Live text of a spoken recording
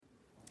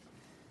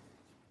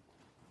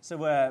So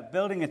we're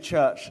building a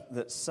church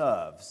that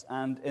serves,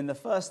 and in the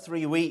first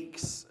 3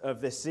 weeks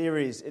of this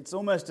series, it's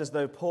almost as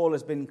though Paul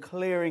has been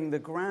clearing the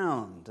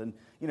ground and,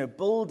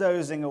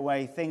 bulldozing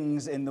away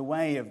things in the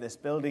way of this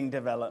building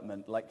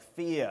development, like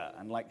fear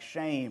and like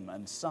shame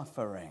and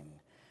suffering.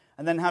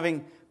 And then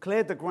having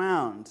cleared the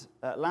ground,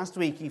 last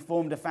week he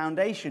formed a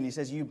foundation. He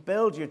says you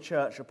build your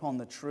church upon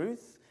the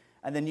truth,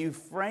 and then you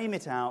frame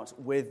it out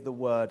with the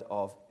word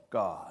of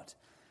God.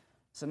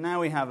 So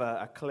now we have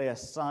a clear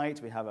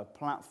site, we have a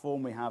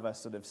platform, we have a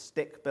sort of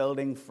stick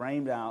building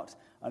framed out,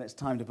 and it's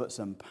time to put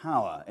some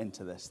power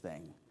into this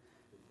thing.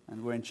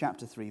 And we're in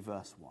chapter 3,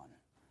 verse 1.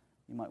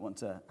 You might want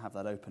to have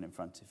that open in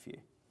front of you.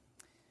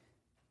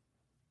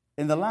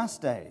 In the last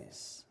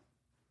days,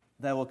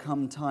 there will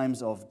come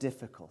times of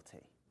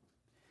difficulty.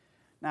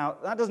 Now,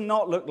 that does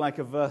not look like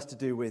a verse to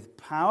do with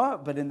power,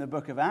 but in the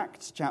book of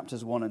Acts,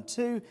 chapters 1 and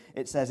 2,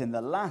 it says, in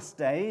the last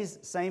days,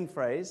 same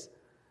phrase.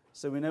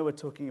 So we know we're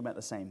talking about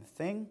the same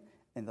thing.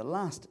 In the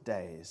last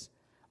days,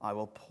 I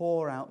will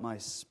pour out my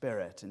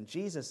spirit. And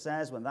Jesus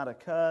says when that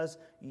occurs,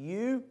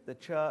 you, the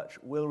church,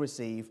 will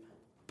receive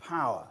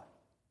power.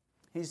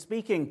 He's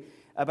speaking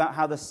about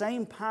how the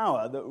same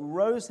power that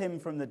rose him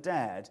from the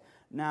dead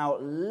now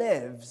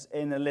lives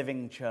in a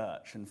living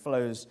church and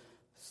flows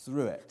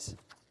through it.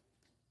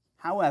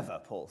 However,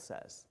 Paul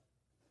says,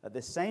 at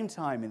the same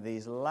time, in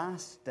these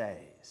last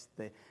days,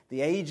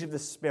 the age of the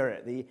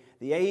Spirit,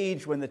 the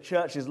age when the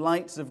church's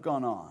lights have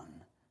gone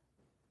on,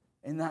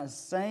 in that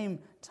same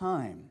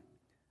time,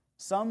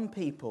 some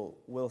people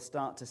will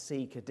start to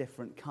seek a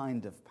different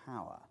kind of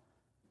power.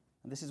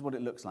 And this is what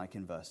it looks like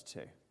in verse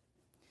 2.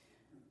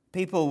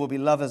 People will be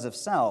lovers of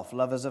self,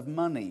 lovers of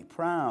money,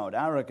 proud,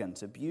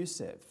 arrogant,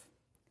 abusive,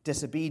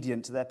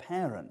 disobedient to their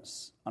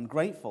parents,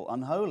 ungrateful,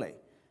 unholy,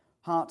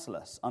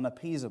 heartless,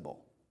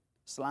 unappeasable,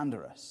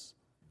 slanderous,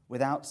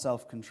 without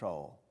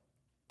self-control,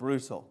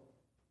 brutal,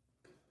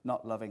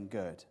 not loving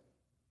good,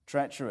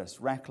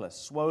 treacherous, reckless,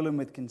 swollen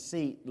with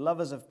conceit,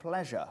 lovers of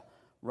pleasure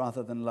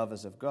rather than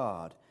lovers of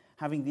God,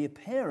 having the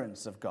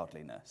appearance of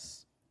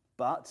godliness,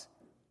 but,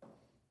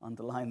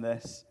 underline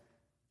this,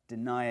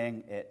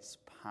 denying its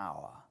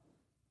power.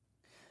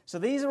 So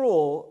these are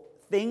all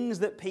things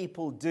that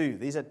people do.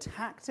 These are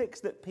tactics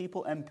that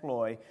people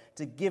employ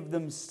to give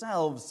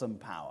themselves some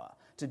power,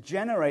 to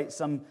generate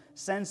some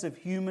sense of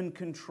human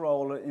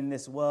control in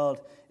this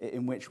world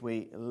in which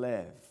we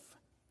live.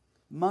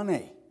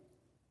 Money.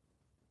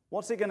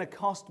 What's it going to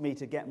cost me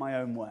to get my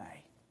own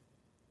way?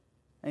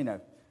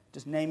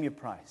 Just name your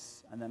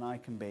price, and then I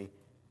can be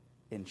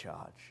in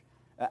charge.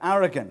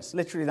 Arrogance,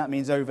 literally that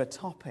means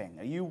overtopping.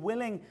 Are you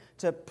willing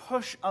to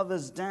push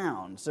others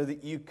down so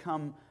that you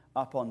come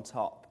up on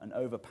top and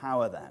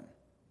overpower them?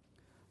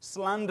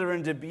 Slander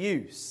and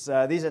abuse.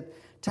 These are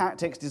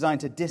tactics designed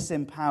to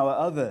disempower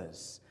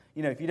others.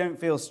 If you don't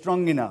feel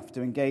strong enough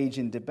to engage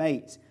in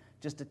debate,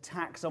 just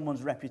attack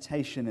someone's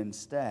reputation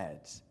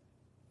instead.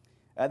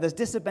 There's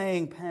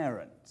disobeying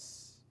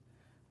parents.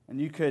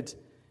 And you could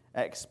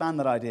expand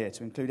that idea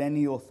to include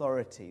any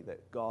authority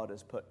that God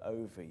has put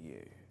over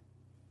you.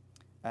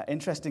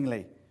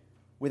 Interestingly,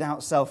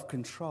 without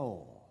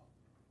self-control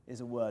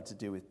is a word to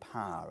do with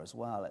power as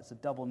well. It's a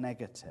double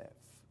negative.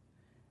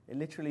 It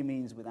literally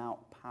means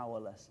without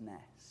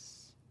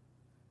powerlessness,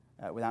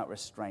 without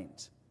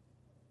restraint.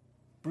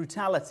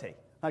 Brutality,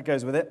 that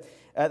goes with it.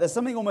 There's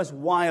something almost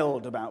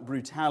wild about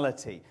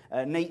brutality.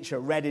 Nature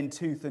red in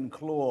tooth and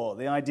claw.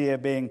 The idea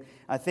being,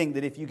 I think,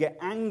 that if you get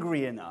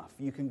angry enough,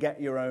 you can get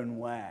your own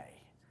way.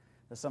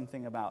 There's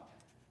something about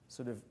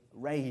sort of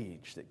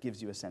rage that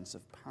gives you a sense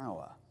of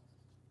power.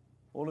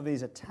 All of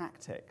these are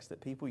tactics that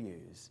people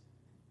use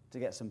to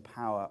get some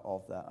power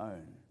of their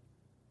own.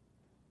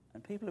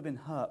 And people have been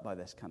hurt by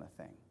this kind of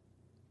thing.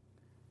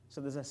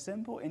 So there's a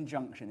simple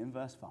injunction in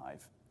verse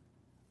 5,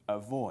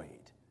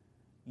 avoid.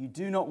 You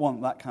do not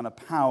want that kind of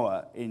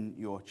power in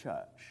your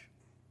church.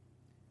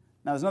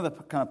 Now there's another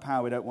kind of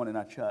power we don't want in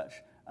our church,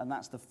 and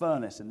that's the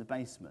furnace in the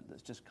basement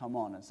that's just come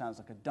on and sounds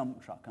like a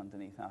dump truck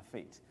underneath our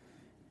feet.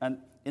 And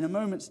in a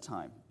moment's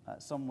time,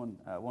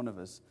 one of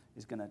us,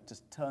 is going to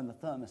just turn the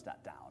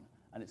thermostat down,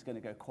 and it's going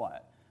to go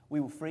quiet. We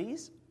will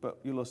freeze, but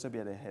you'll also be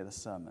able to hear the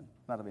sermon.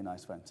 That'll be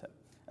nice, won't it?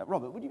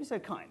 Robert, would you be so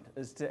kind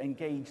as to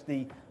engage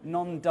the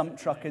non-dump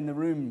truck in the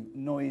room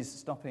noise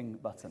stopping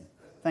button?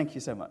 Thank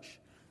you so much.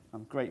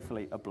 I'm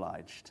gratefully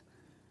obliged.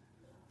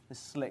 This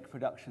slick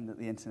production that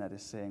the internet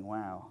is seeing,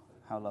 wow,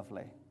 how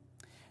lovely.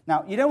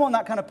 Now, you don't want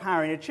that kind of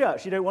power in your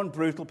church. You don't want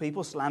brutal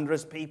people,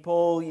 slanderous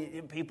people,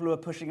 people who are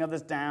pushing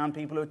others down,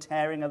 people who are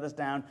tearing others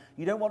down.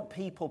 You don't want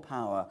people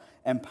power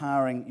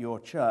empowering your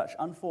church.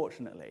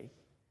 Unfortunately,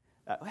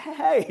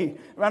 hey,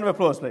 round of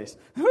applause, please.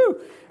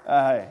 Woo!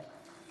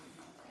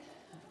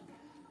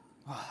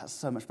 That's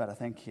so much better,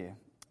 thank you.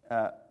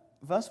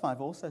 Verse 5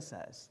 also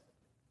says,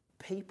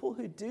 people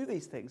who do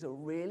these things are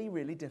really,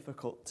 really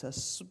difficult to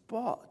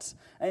spot.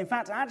 And in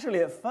fact,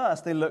 actually, at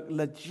first, they look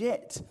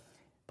legit.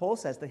 Paul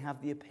says they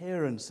have the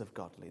appearance of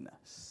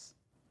godliness.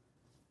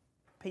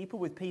 People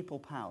with people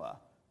power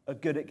are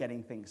good at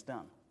getting things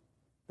done.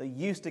 They're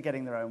used to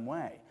getting their own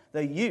way.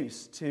 They're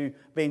used to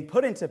being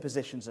put into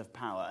positions of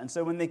power. And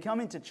so when they come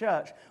into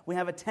church, we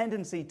have a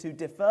tendency to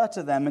defer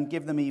to them and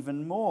give them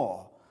even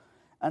more.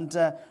 And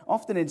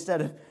often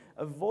instead of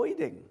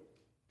avoiding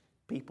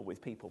people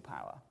with people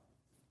power,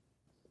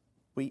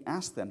 we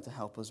ask them to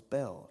help us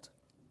build.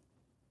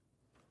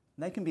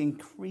 And they can be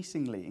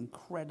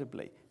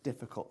incredibly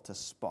difficult to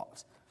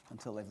spot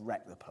until they've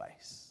wrecked the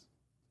place.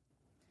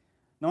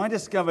 Now, I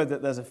discovered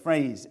that there's a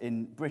phrase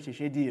in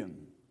British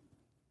idiom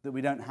that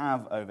we don't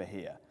have over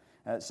here.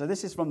 So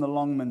this is from the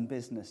Longman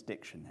Business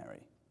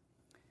Dictionary.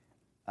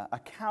 A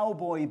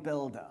cowboy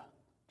builder.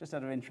 Just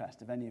out of interest,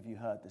 have any of you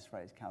heard this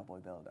phrase, cowboy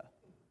builder?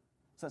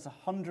 So that's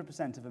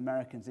 100% of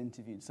Americans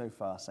interviewed so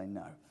far say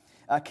no.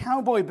 A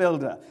cowboy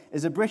builder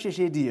is a British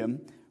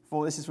idiom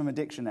for, this is from a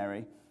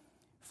dictionary,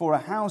 for a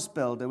house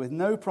builder with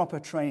no proper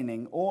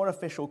training or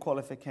official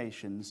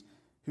qualifications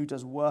who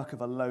does work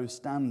of a low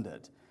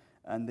standard.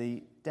 And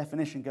the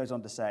definition goes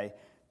on to say,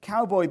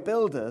 cowboy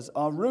builders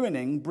are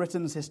ruining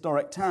Britain's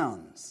historic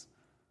towns.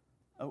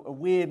 A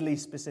weirdly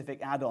specific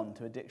add-on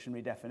to a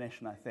dictionary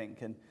definition, I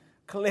think, and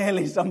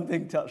clearly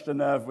something touched a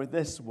nerve with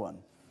this one.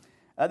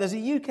 There's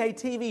a UK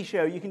TV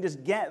show, you can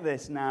just get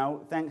this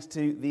now thanks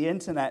to the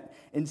internet.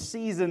 In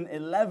season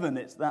 11,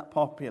 it's that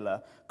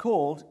popular,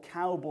 called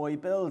Cowboy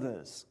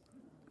Builders.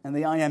 And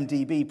the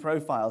IMDb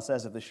profile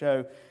says of the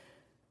show,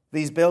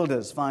 these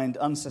builders find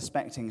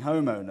unsuspecting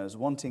homeowners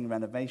wanting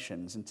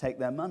renovations and take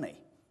their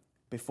money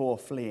before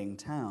fleeing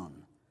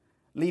town,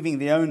 leaving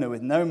the owner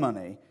with no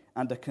money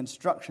and a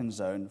construction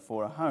zone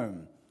for a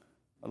home,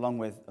 along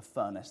with a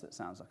furnace that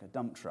sounds like a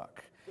dump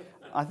truck.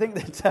 I think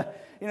that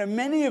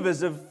many of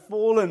us have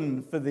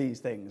fallen for these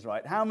things,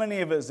 right? How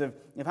many of us have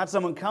had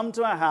someone come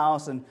to our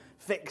house and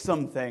fix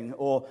something,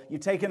 or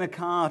you've taken a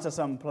car to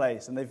some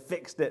place and they've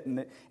fixed it,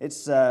 and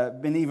it's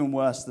been even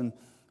worse than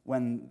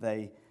when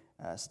they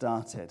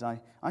started.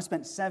 I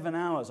spent 7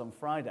 hours on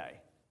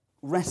Friday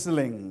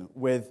wrestling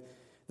with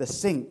the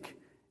sink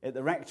at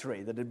the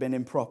rectory that had been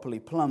improperly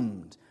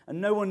plumbed.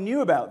 And no one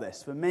knew about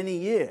this for many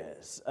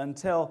years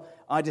until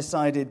I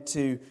decided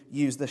to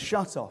use the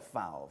shut-off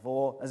valve,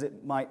 or as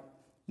it might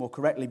more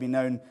correctly be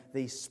known,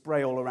 the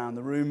spray all around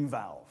the room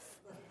valve.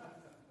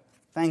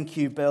 Thank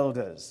you,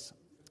 builders.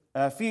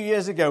 A few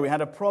years ago, we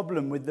had a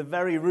problem with the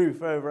very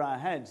roof over our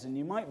heads, and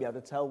you might be able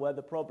to tell where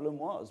the problem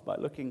was by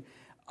looking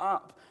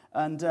up.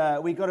 And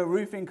we got a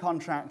roofing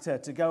contractor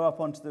to go up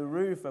onto the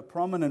roof, a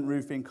prominent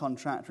roofing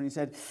contractor, and he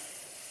said,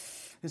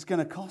 it's going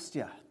to cost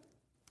you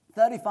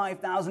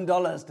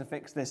 $35,000 to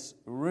fix this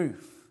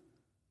roof.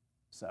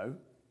 So,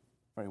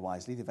 very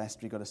wisely, the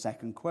vestry got a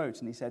second quote,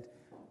 and he said,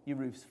 your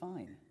roof's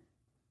fine.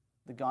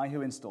 The guy who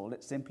installed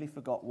it simply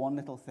forgot one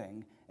little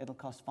thing. It'll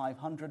cost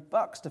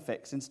 $500 to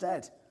fix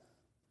instead.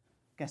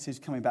 Guess who's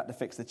coming back to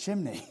fix the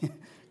chimney?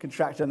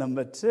 Contractor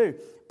number 2.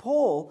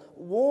 Paul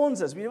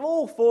warns us. We've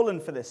all fallen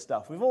for this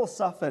stuff. We've all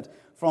suffered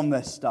from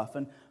this stuff.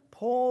 And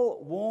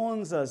Paul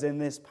warns us in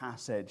this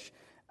passage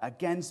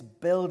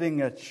against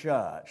building a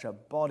church, a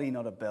body,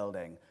 not a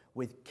building,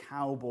 with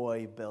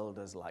cowboy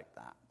builders like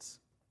that.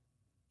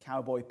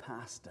 Cowboy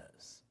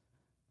pastors.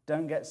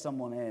 Don't get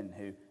someone in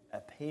who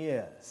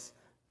appears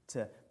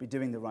to be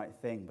doing the right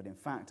thing, but in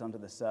fact, under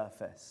the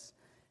surface,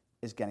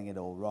 is getting it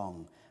all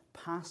wrong.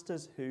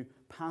 Pastors who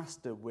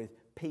pastor with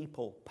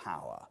people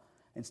power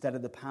instead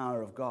of the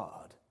power of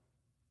God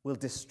will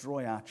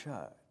destroy our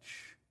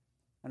church.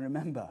 And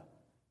remember,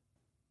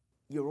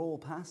 you're all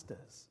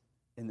pastors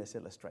in this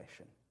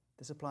illustration.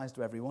 This applies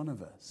to every one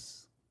of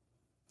us.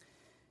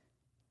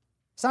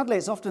 Sadly,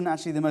 it's often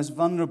actually the most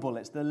vulnerable,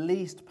 it's the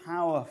least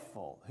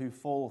powerful who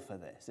fall for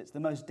this. It's the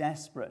most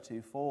desperate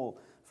who fall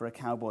for a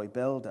cowboy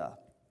builder.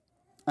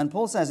 And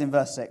Paul says in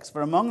verse 6,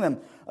 for among them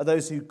are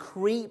those who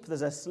creep,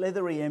 there's a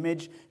slithery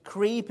image,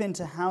 creep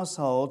into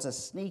households, a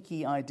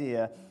sneaky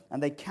idea,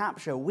 and they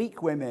capture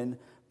weak women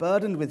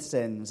burdened with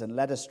sins and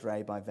led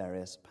astray by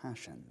various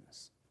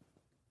passions.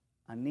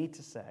 I need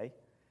to say,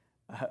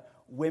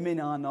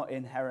 women are not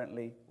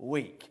inherently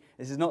weak.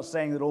 This is not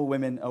saying that all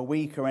women are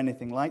weak or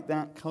anything like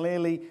that.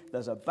 Clearly,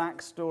 there's a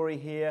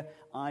backstory here.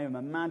 I am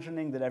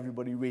imagining that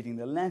everybody reading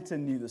the letter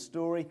knew the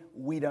story.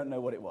 We don't know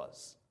what it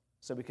was.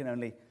 So we can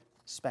only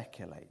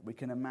speculate. We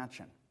can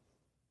imagine.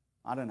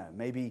 I don't know,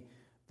 maybe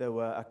there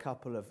were a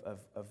couple of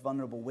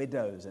vulnerable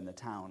widows in the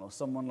town or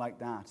someone like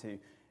that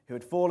who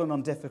had fallen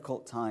on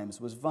difficult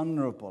times, was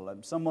vulnerable,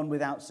 and someone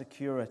without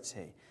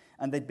security.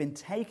 And they'd been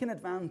taken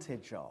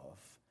advantage of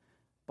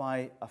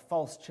by a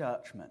false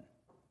churchman.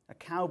 A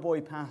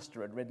cowboy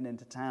pastor had ridden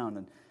into town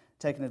and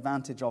taken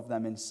advantage of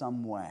them in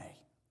some way,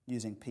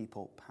 using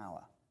people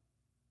power.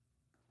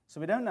 So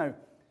we don't know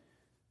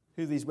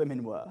who these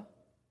women were,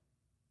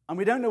 and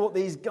we don't know what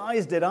these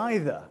guys did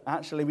either.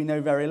 Actually, we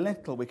know very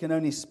little. We can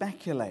only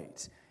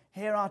speculate.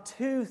 Here are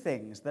two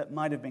things that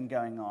might have been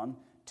going on,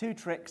 two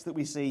tricks that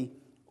we see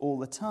all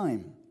the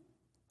time,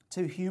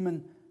 two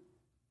human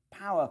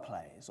power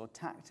plays or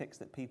tactics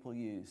that people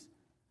use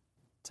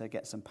to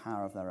get some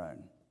power of their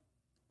own.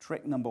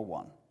 Trick number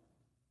 1,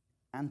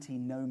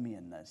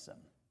 antinomianism.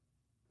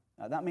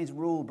 Now, that means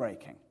rule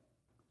breaking.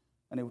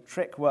 And a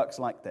trick works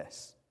like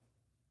this.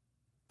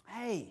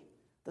 hey,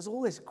 there's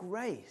all this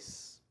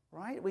grace,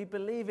 right? We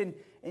believe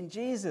in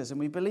Jesus and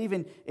we believe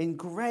in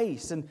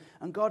grace, and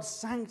God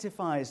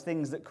sanctifies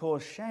things that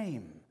cause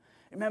shame.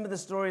 Remember the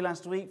story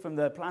last week from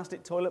the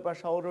plastic toilet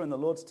brush holder and the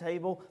Lord's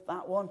table?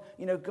 That one?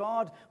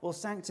 God will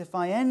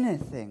sanctify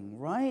anything,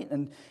 right?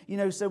 And,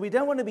 so we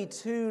don't want to be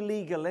too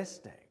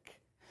legalistic.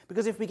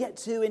 Because if we get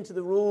too into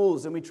the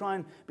rules and we try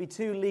and be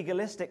too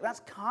legalistic, that's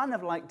kind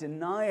of like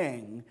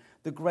denying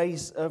the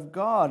grace of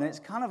God. And it's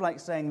kind of like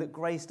saying that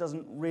grace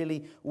doesn't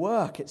really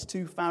work. It's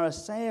too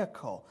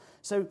pharisaical.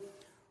 So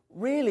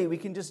really, we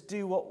can just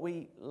do what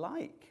we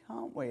like,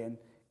 can't we? And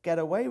get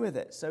away with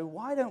it. So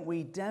why don't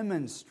we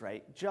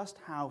demonstrate just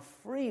how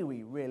free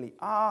we really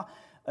are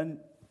and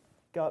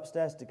go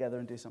upstairs together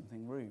and do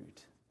something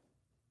rude?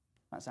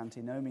 That's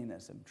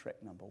antinomianism,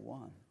 trick number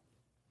 1.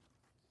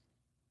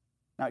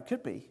 Now it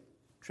could be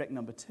trick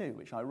number 2,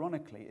 which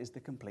ironically is the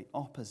complete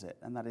opposite,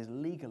 and that is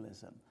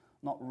legalism.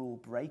 Not rule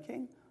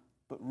breaking,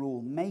 but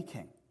rule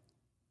making.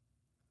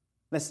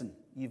 Listen,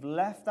 you've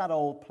left that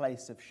old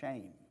place of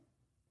shame.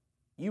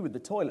 You were the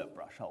toilet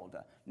brush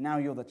holder, now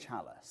you're the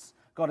chalice.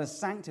 God has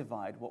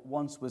sanctified what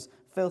once was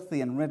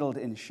filthy and riddled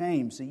in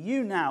shame. So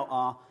you now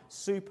are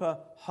super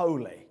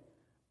holy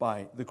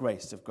by the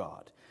grace of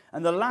God.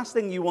 And the last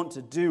thing you want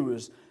to do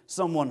as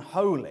someone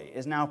holy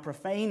is now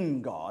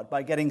profane God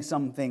by getting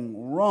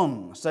something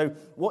wrong. So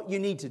what you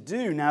need to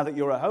do now that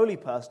you're a holy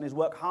person is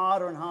work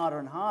harder and harder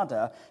and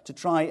harder to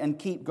try and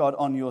keep God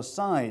on your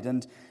side.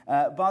 And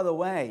by the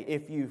way,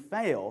 if you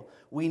fail,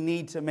 we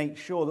need to make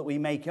sure that we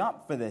make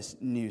up for this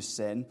new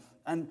sin.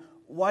 And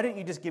why don't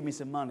you just give me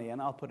some money and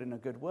I'll put in a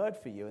good word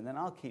for you and then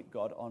I'll keep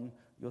God on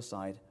your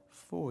side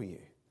for you.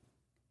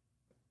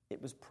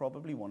 It was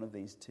probably one of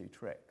these 2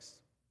 tricks,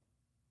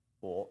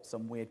 or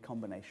some weird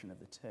combination of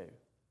the 2.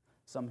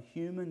 Some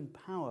human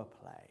power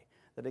play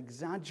that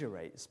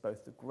exaggerates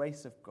both the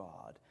grace of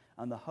God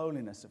and the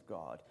holiness of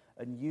God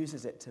and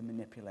uses it to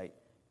manipulate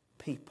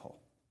people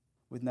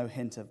with no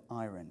hint of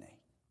irony.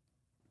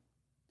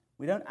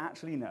 We don't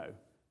actually know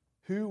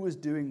who was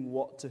doing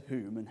what to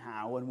whom and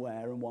how and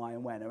where and why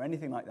and when or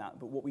anything like that.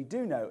 But what we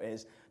do know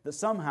is that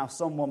somehow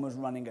someone was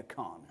running a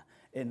con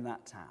in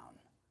that town.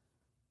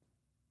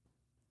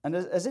 And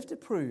as if to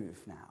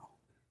prove now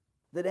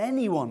that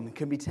anyone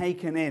can be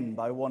taken in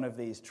by one of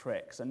these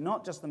tricks and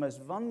not just the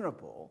most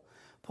vulnerable,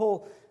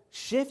 Paul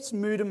shifts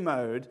mood and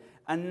mode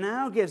and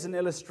now gives an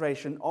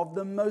illustration of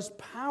the most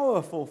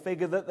powerful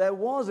figure that there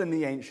was in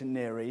the ancient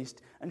Near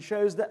East and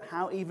shows that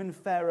how even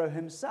Pharaoh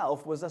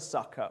himself was a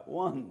sucker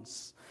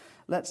once.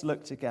 Let's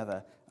look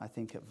together, I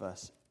think, at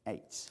verse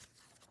 8.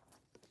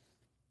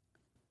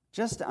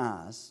 Just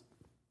as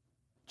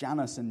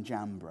Jannes and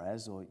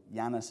Jambres, or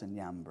Jannes and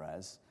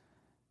Jambres,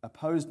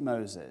 opposed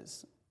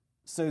Moses,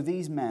 so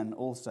these men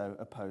also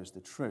opposed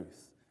the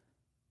truth.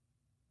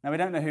 Now, we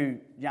don't know who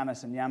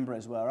Jannes and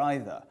Jambres were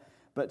either,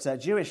 but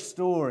Jewish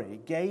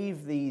story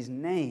gave these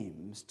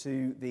names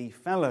to the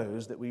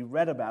fellows that we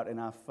read about in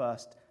our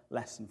first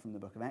lesson from the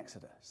book of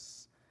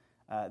Exodus.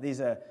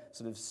 These are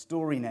sort of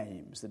story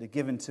names that are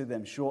given to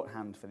them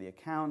shorthand for the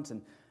account,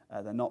 and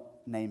they're not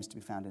names to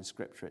be found in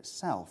Scripture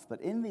itself. But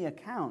in the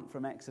account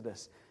from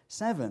Exodus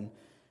 7,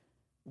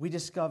 we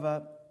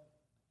discover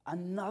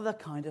another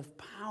kind of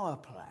power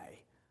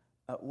play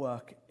at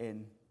work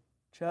in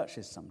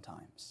churches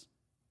sometimes.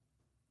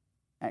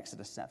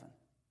 Exodus 7.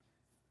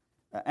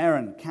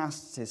 Aaron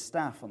casts his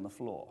staff on the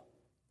floor,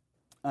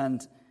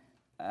 and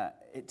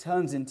it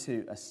turns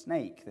into a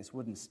snake. This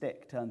wooden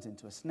stick turns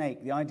into a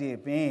snake. The idea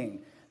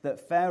being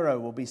that Pharaoh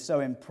will be so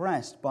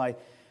impressed by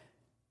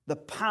the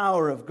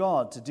power of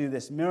God to do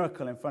this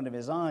miracle in front of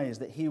his eyes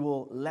that he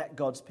will let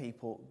God's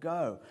people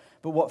go.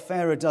 But what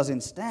Pharaoh does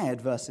instead,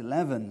 verse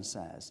 11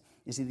 says,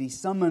 is that he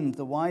summoned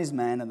the wise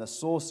men and the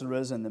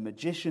sorcerers and the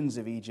magicians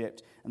of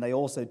Egypt, and they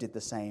also did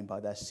the same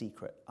by their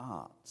secret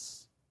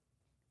arts.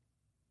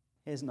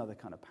 Here's another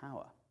kind of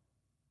power.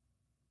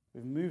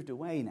 We've moved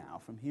away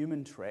now from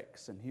human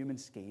tricks and human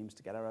schemes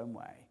to get our own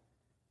way.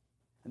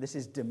 And this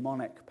is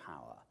demonic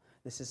power.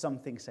 This is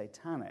something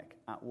satanic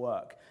at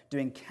work,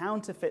 doing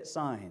counterfeit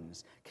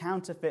signs,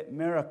 counterfeit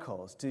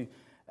miracles to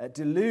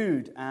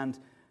delude and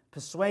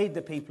persuade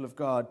the people of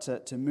God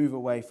to move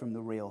away from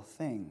the real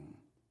thing.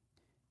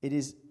 It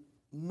is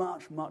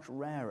much, much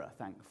rarer,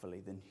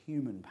 thankfully, than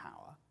human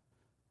power,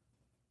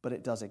 but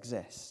it does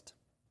exist.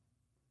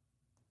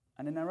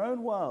 And in our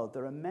own world,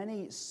 there are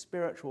many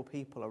spiritual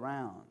people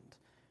around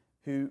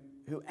who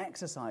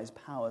exercise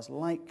powers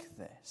like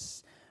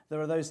this.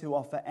 There are those who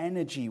offer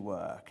energy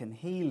work and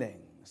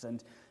healings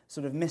and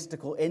sort of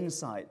mystical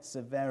insights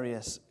of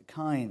various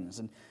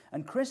kinds.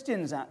 And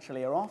Christians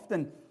actually are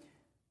often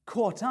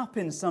caught up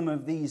in some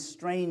of these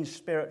strange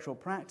spiritual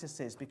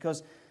practices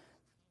because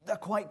they're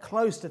quite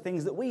close to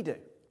things that we do.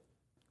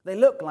 They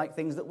look like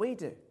things that we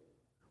do.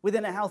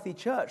 Within a healthy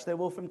church, there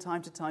will from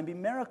time to time be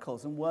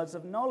miracles and words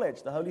of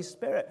knowledge. The Holy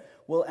Spirit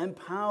will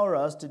empower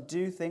us to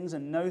do things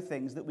and know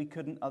things that we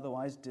couldn't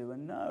otherwise do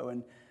and know.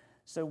 And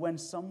so when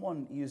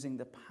someone using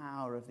the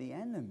power of the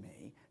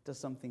enemy does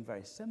something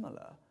very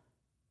similar,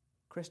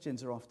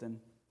 Christians are often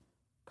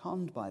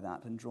conned by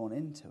that and drawn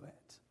into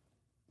it.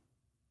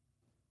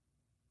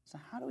 So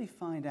how do we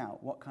find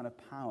out what kind of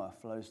power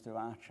flows through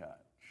our church?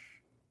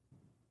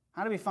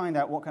 How do we find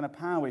out what kind of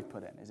power we've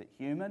put in? Is it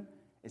human?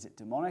 Is it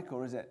demonic?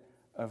 Or is it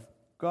of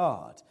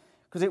God?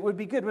 Because it would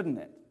be good, wouldn't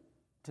it,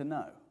 to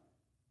know,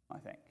 I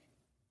think.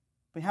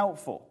 It'd be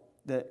helpful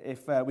that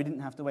if we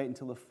didn't have to wait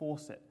until the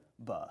faucet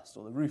burst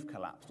or the roof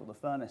collapsed or the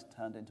furnace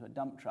turned into a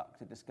dump truck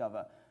to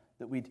discover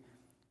that we'd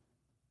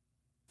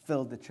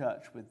filled the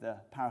church with the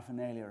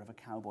paraphernalia of a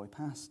cowboy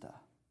pastor.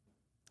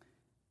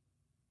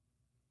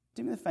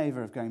 Do me the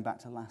favor of going back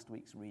to last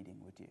week's reading,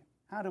 would you?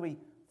 How do we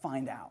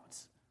find out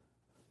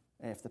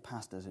if the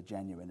pastors are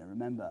genuine? And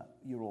remember,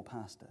 you're all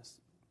pastors.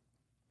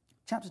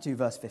 Chapter 2,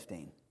 verse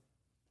 15.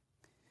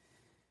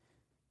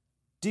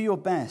 Do your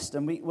best,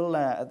 and we will,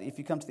 if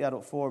you come to the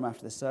adult forum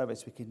after the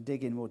service, we can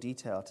dig in more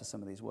detail to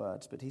some of these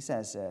words. But he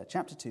says,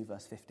 chapter 2,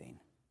 verse 15,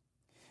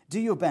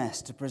 do your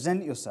best to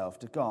present yourself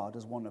to God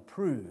as one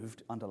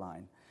approved,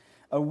 underline,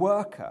 a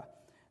worker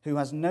who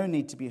has no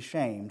need to be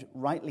ashamed,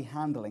 rightly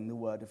handling the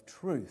word of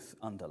truth,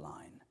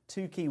 underline.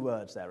 Two key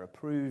words there,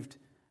 approved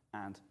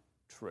and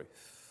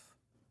truth.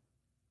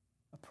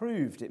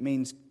 Approved, it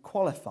means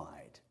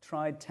qualified,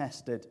 tried,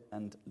 tested,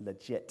 and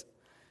legit.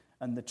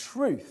 And the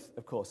truth,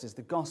 of course, is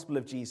the gospel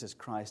of Jesus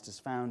Christ as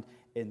found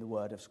in the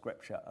word of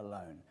Scripture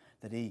alone.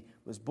 That he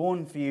was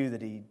born for you,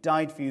 that he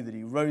died for you, that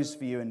he rose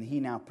for you, and he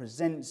now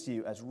presents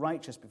you as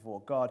righteous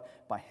before God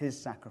by his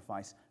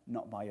sacrifice,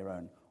 not by your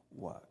own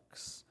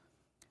works.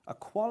 A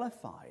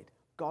qualified,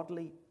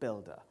 godly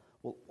builder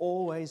will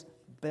always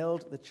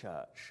build the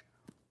church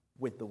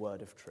with the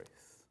word of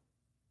truth.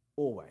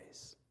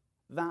 Always.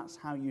 That's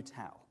how you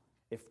tell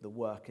if the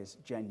work is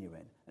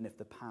genuine and if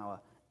the power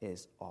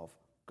is of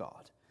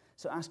God.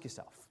 So ask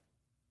yourself,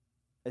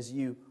 as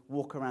you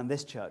walk around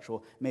this church,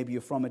 or maybe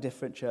you're from a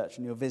different church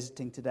and you're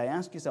visiting today,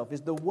 ask yourself,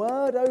 is the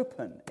word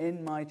open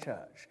in my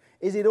church?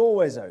 Is it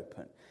always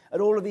open? At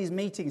all of these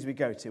meetings we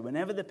go to,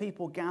 whenever the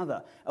people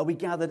gather, are we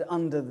gathered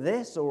under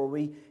this, or are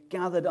we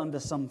gathered under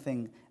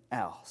something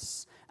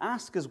else?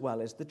 Ask as well,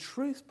 is the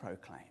truth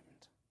proclaimed?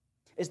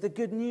 Is the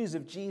good news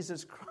of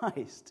Jesus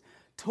Christ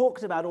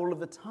talked about all of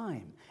the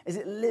time? Is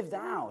it lived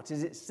out?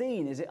 Is it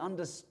seen? Is it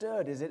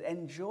understood? Is it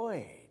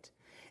enjoyed?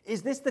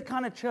 Is this the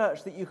kind of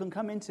church that you can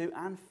come into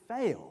and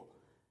fail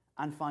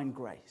and find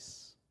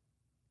grace?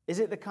 Is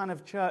it the kind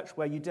of church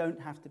where you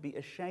don't have to be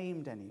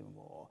ashamed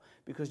anymore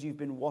because you've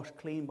been washed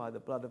clean by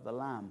the blood of the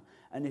Lamb,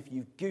 and if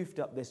you've goofed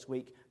up this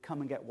week, come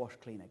and get washed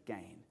clean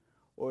again?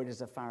 Or it is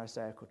a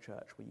Pharisaical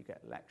church where you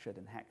get lectured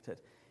and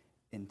hectored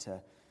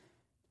into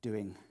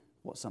doing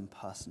what some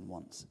person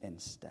wants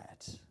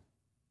instead?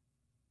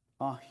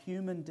 Are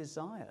human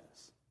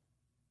desires,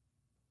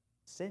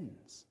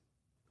 sins,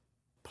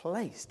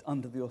 placed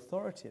under the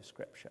authority of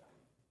Scripture?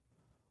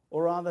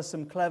 Or are there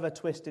some clever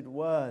twisted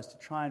words to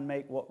try and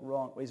make what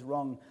is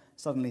wrong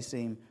suddenly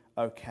seem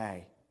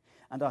okay?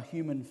 And are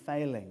human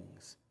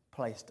failings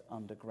placed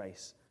under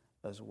grace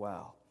as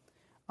well?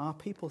 Are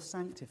people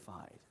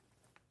sanctified?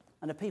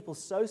 And are people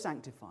so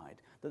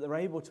sanctified that they're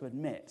able to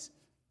admit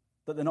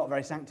that they're not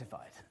very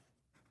sanctified?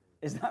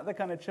 Is that the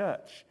kind of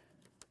church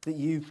that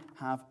you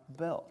have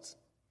built?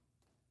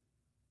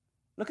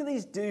 Look at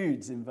these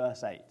dudes in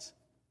verse 8.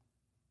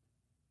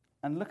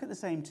 And look at the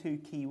same two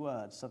key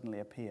words suddenly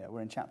appear. We're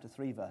in chapter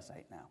 3, verse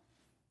 8 now.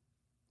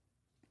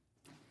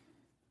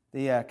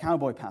 The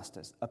cowboy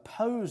pastors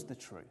oppose the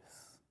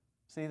truth.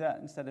 See that?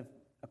 Instead of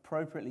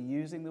appropriately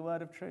using the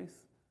word of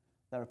truth,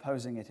 they're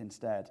opposing it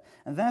instead.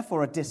 And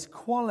therefore are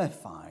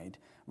disqualified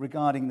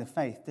regarding the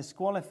faith.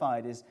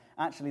 Disqualified is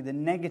actually the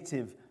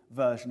negative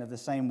version of the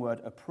same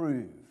word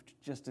approved,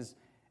 just as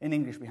in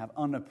English we have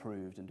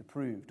unapproved and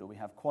approved, or we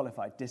have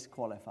qualified,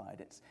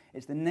 disqualified.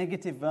 It's the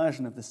negative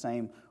version of the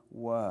same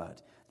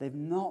word. They've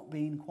not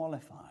been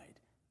qualified,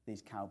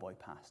 these cowboy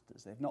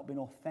pastors. They've not been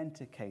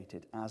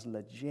authenticated as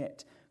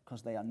legit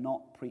because they are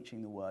not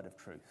preaching the word of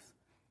truth.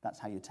 That's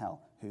how you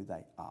tell who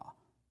they are.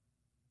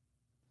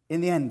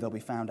 In the end, they'll be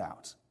found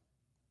out.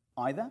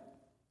 Either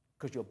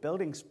because your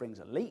building springs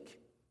a leak,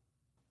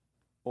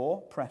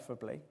 or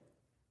preferably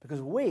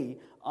because we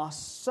are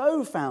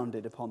so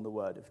founded upon the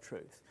word of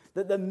truth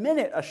that the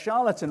minute a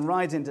charlatan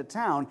rides into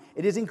town,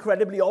 it is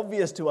incredibly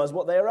obvious to us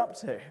what they are up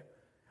to.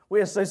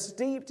 We are so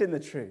steeped in the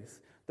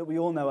truth that we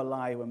all know a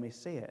lie when we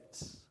see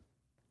it.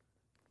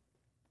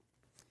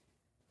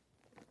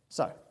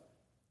 So,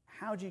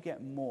 how do you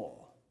get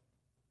more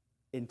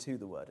into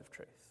the word of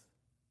truth?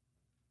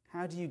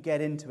 How do you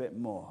get into it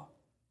more?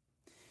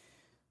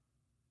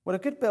 Well, a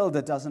good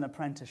builder does an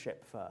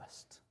apprenticeship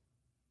first.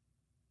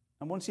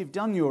 And once you've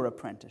done your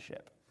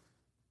apprenticeship,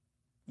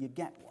 you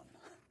get one.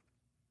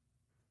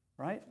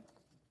 Right?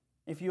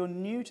 If you're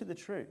new to the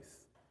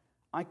truth,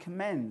 I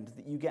commend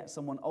that you get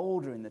someone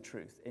older in the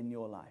truth in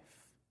your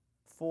life.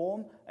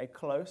 Form a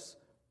close,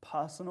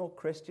 personal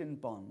Christian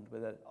bond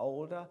with an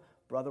older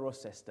brother or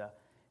sister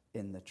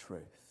in the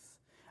truth.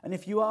 And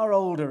if you are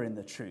older in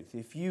the truth,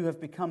 if you have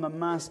become a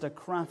master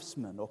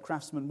craftsman or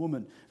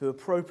craftsman-woman who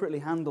appropriately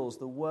handles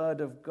the Word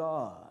of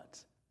God,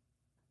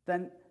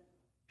 then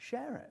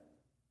share it.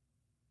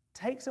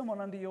 Take someone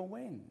under your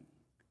wing.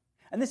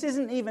 And this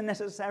isn't even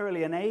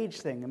necessarily an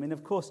age thing. I mean,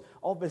 of course,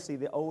 obviously,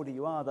 the older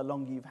you are, the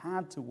longer you've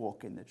had to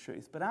walk in the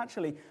truth. But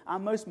actually, our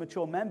most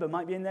mature member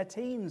might be in their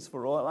teens,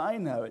 for all I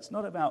know. It's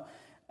not about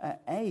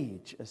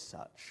age as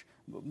such,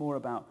 but more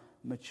about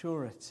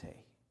maturity.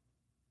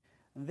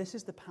 And this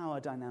is the power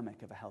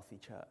dynamic of a healthy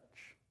church.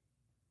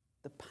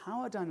 The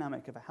power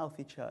dynamic of a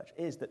healthy church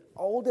is that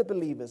older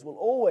believers will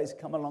always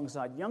come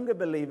alongside younger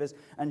believers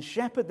and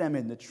shepherd them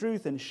in the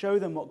truth and show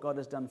them what God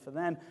has done for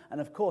them. And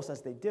of course,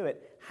 as they do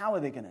it, how are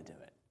they going to do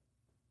it?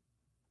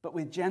 But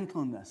with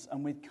gentleness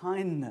and with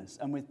kindness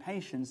and with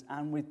patience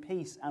and with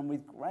peace and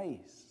with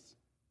grace.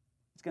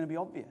 It's going to be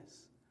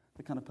obvious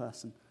the kind of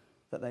person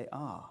that they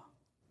are.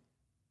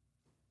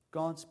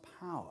 God's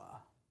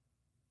power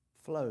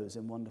flows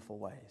in wonderful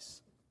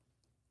ways.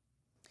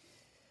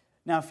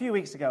 Now, a few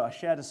weeks ago, I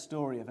shared a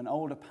story of an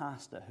older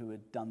pastor who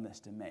had done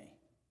this to me.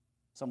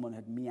 Someone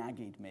had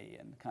Miyagi'd me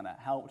and kind of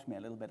helped me a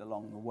little bit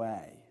along the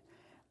way.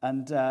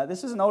 And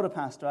this was an older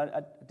pastor.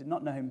 I did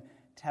not know him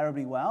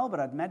terribly well, but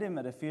I'd met him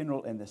at a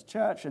funeral in this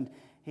church, and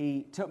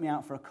he took me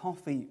out for a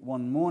coffee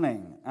one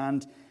morning.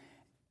 And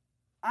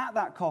at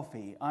that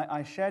coffee,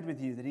 I shared with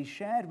you that he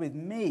shared with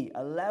me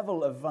a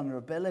level of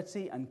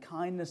vulnerability and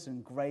kindness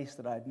and grace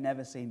that I had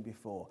never seen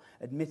before,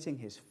 admitting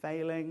his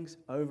failings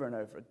over and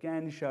over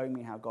again, showing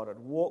me how God had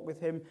walked with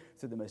him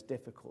through the most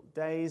difficult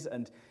days.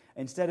 And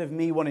instead of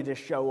me wanting to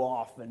show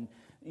off and,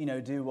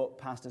 do what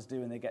pastors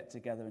do when they get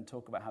together and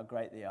talk about how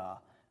great they are,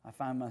 I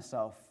found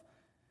myself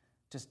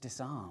just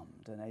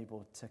disarmed and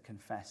able to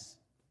confess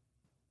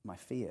my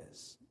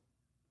fears.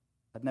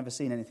 I'd never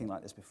seen anything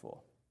like this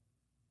before.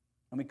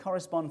 And we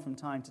correspond from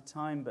time to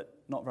time, but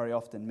not very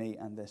often, me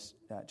and this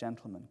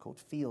gentleman called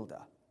Fielder.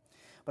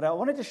 But I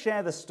wanted to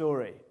share the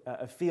story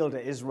of Fielder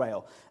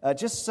Israel,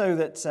 just so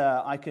that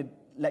I could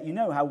let you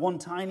know how one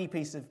tiny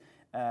piece of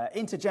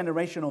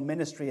intergenerational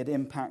ministry had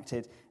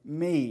impacted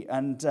me,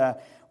 and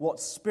what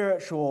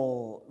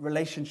spiritual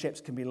relationships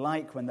can be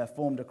like when they're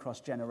formed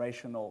across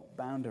generational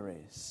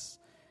boundaries.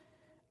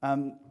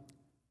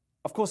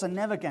 Of course, I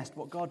never guessed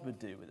what God would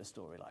do with a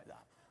story like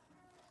that.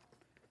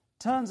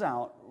 Turns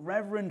out,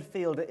 Reverend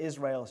Fielder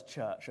Israel's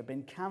church had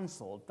been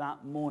cancelled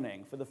that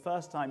morning for the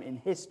first time in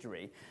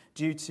history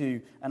due to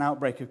an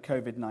outbreak of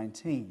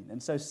COVID-19.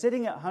 And so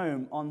sitting at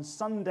home on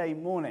Sunday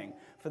morning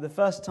for the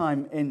first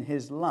time in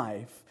his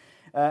life,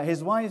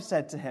 his wife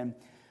said to him,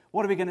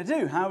 "What are we going to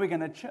do? How are we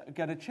going to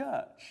go to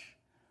church?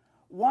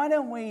 Why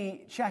don't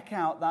we check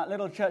out that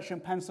little church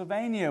in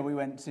Pennsylvania we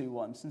went to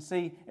once and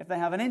see if they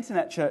have an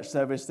internet church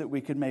service that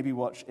we could maybe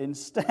watch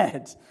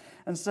instead?"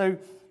 And so,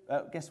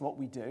 guess what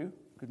we do?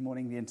 Good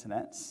morning, the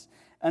internets.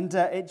 And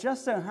it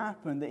just so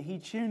happened that he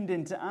tuned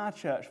into our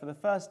church for the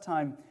first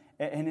time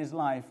in his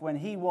life when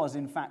he was,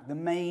 in fact, the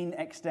main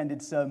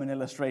extended sermon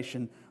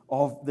illustration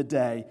of the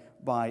day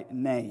by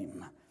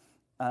name,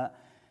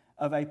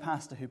 of a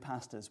pastor who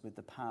pastors with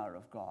the power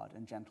of God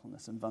and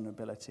gentleness and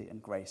vulnerability and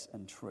grace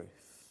and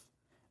truth.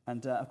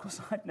 And, of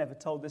course, I'd never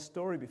told this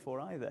story before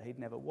either. He'd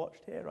never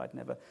watched here. I'd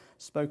never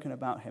spoken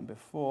about him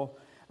before.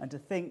 And to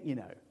think,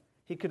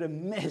 he could have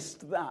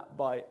missed that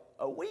by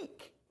a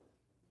week.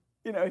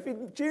 If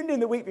he'd tuned in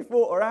the week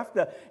before or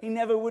after, he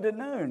never would have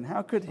known.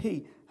 How could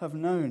he have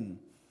known?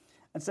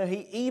 And so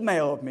he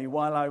emailed me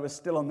while I was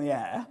still on the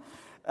air,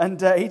 and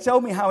he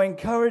told me how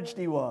encouraged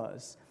he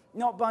was,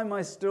 not by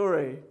my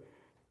story,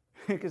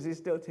 because he's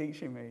still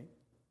teaching me,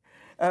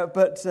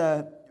 but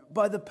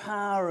by the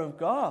power of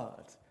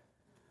God,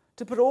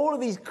 to put all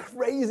of these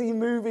crazy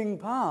moving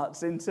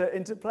parts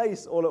into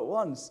place all at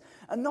once.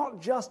 And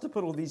not just to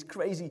put all these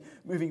crazy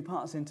moving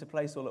parts into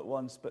place all at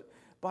once, but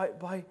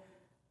by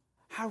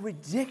how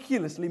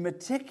ridiculously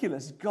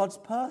meticulous God's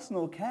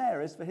personal care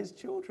is for his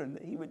children,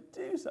 that he would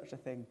do such a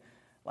thing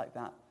like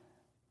that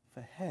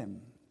for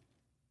him.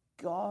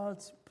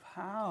 God's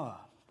power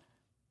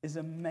is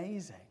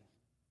amazing.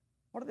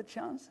 What are the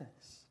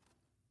chances?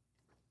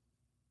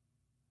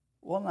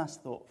 One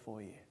last thought for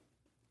you.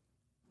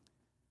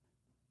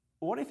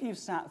 What if you've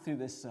sat through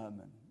this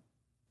sermon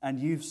and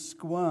you've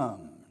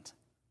squirmed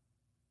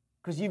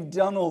because you've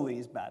done all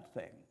these bad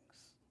things?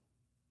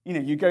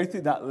 You go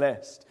through that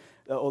list,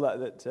 all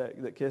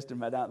that Kirsten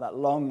read out, that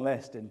long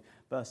list in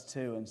verse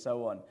 2 and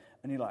so on,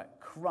 and you're like,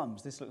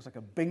 crumbs, this looks like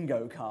a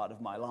bingo card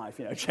of my life,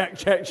 check,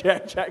 check,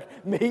 check,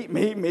 check,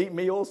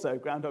 me also,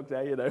 Groundhog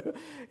Day,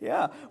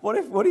 Yeah, what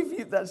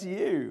if that's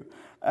you?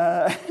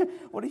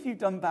 What if you've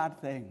done bad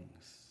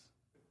things?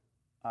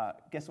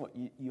 Guess what,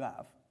 you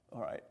have,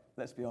 all right,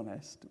 let's be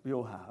honest, we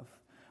all have.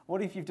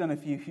 What if you've done a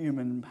few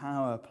human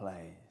power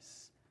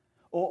plays?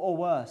 Or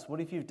worse, what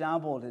if you've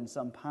dabbled in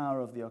some power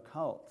of the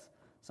occult,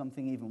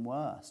 something even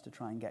worse to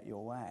try and get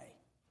your way?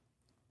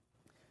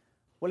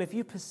 Well, if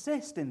you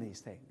persist in these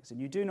things and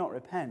you do not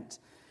repent,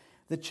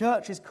 the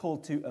church is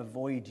called to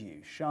avoid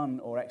you, shun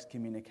or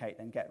excommunicate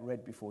and get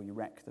rid before you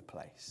wreck the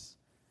place.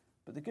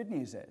 But the good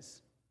news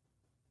is,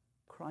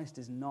 Christ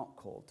is not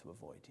called to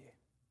avoid you.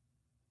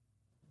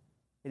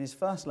 In his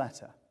first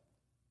letter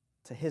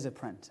to his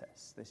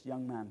apprentice, this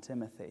young man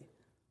Timothy,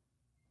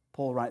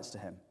 Paul writes to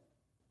him,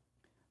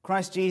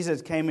 Christ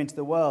Jesus came into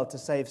the world to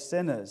save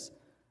sinners,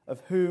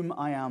 of whom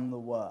I am the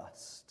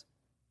worst.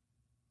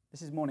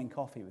 This is morning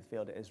coffee with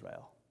Field at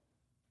Israel.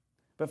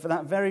 But for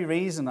that very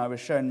reason I was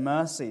shown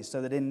mercy,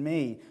 so that in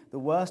me, the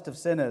worst of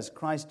sinners,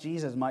 Christ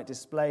Jesus might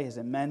display his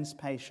immense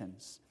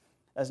patience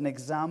as an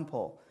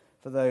example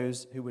for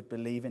those who would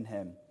believe in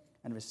him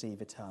and receive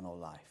eternal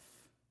life.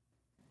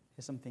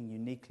 There's something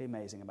uniquely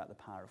amazing about the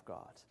power of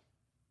God.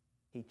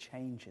 He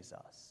changes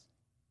us.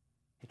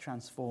 He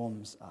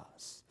transforms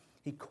us.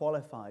 He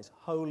qualifies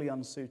wholly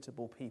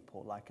unsuitable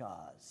people like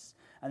us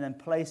and then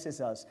places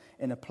us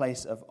in a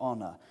place of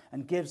honor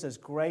and gives us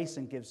grace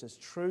and gives us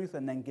truth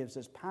and then gives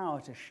us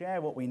power to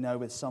share what we know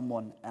with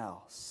someone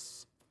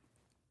else.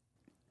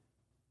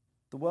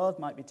 The world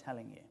might be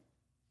telling you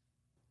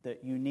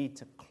that you need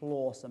to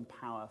claw some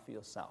power for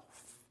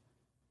yourself.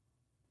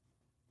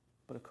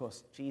 But of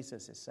course,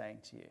 Jesus is saying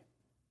to you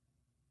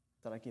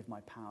that I give my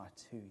power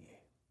to you.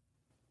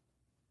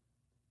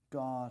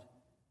 God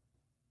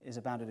is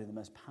about to do the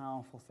most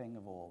powerful thing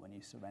of all when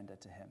you surrender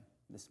to him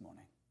this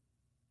morning.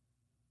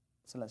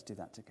 So let's do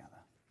that together.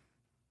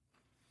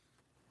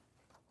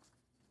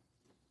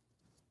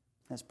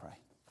 Let's pray.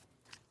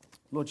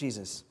 Lord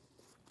Jesus,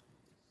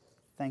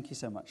 thank you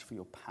so much for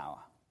your power.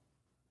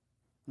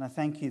 And I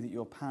thank you that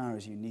your power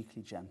is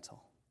uniquely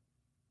gentle.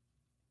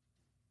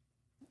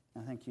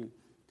 I thank you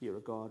that you're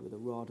a God with a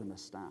rod and a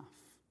staff,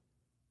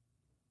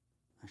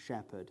 a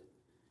shepherd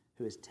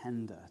who is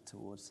tender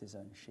towards his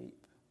own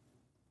sheep.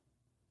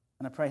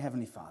 And I pray,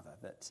 Heavenly Father,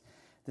 that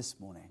this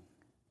morning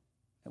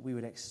that we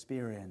would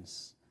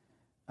experience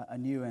a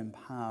new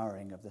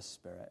empowering of the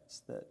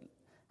Spirit that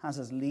has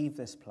us leave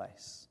this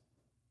place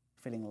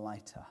feeling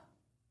lighter,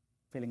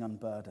 feeling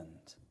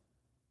unburdened,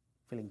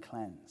 feeling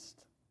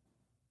cleansed.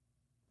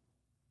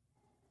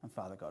 And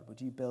Father God,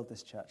 would you build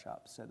this church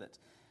up so that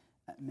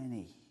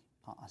many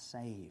are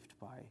saved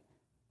by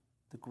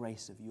the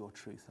grace of your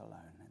truth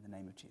alone. In the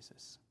name of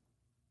Jesus.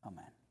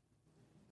 Amen.